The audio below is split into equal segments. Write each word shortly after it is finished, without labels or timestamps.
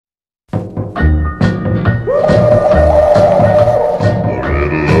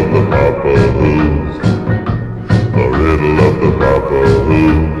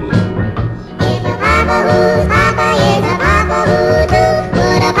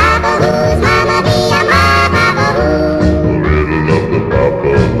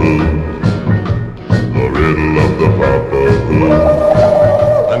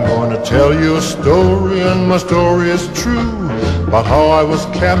a story, and my story is true, about how I was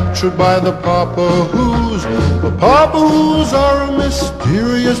captured by the Papawhos. The Papawhos are a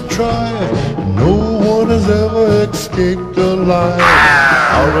mysterious tribe. No one has ever escaped alive.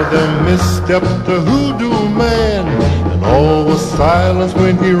 Out of them misstepped the hoodoo man, and all was silence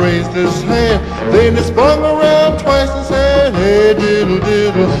when he raised his hand. Then he spun around twice and said, "Hey, diddle,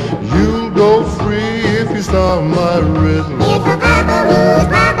 diddle, you'll go free if you solve my riddle." If a Papawhos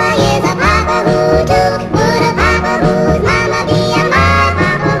papa is a Papawhos too, would a Papawhos mama be a my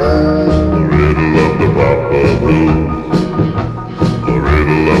Papawhos? The riddle of the Papawhos, the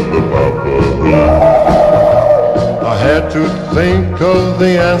riddle of the Papawhos. I had to think of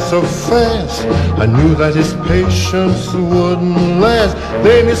the answer fast. I knew that his patience wouldn't last.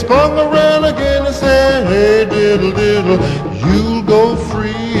 Then he spun around again and said, "Hey, diddle, diddle, you'll go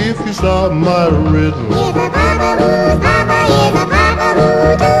free if you solve my riddle." If a Papawhos papa is a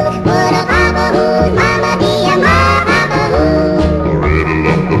Papawhos too, would a Papawhos mama be a my Papawhos? The riddle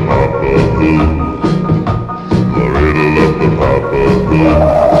of the Papawhos, the riddle of the Papawhos.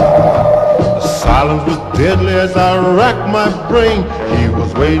 Silence was deadly as I racked my brain. He was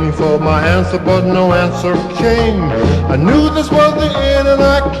waiting for my answer, but no answer came. I knew this was the end, and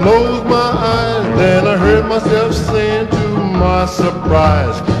I closed my eyes. Then I heard myself saying to my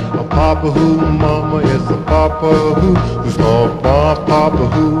surprise, "A Papawhos mama is a Papawhos who's called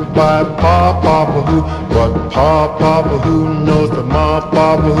Papawhos by Papawhos, but Papawhos knows that my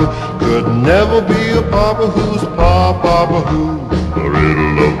Papawhos could never be a Papawhos Papawhos." The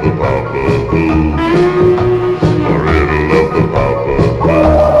riddle of the Papawhos, the riddle of the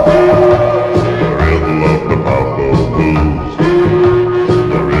Papawhos, the riddle of the Papawhos,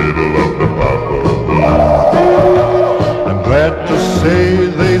 the riddle of the Papawhos. I'm glad to say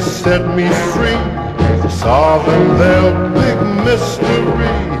they set me free, solving their big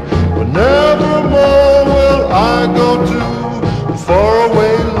mystery. But nevermore will I go to the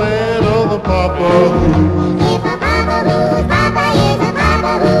faraway land of the Papawhos.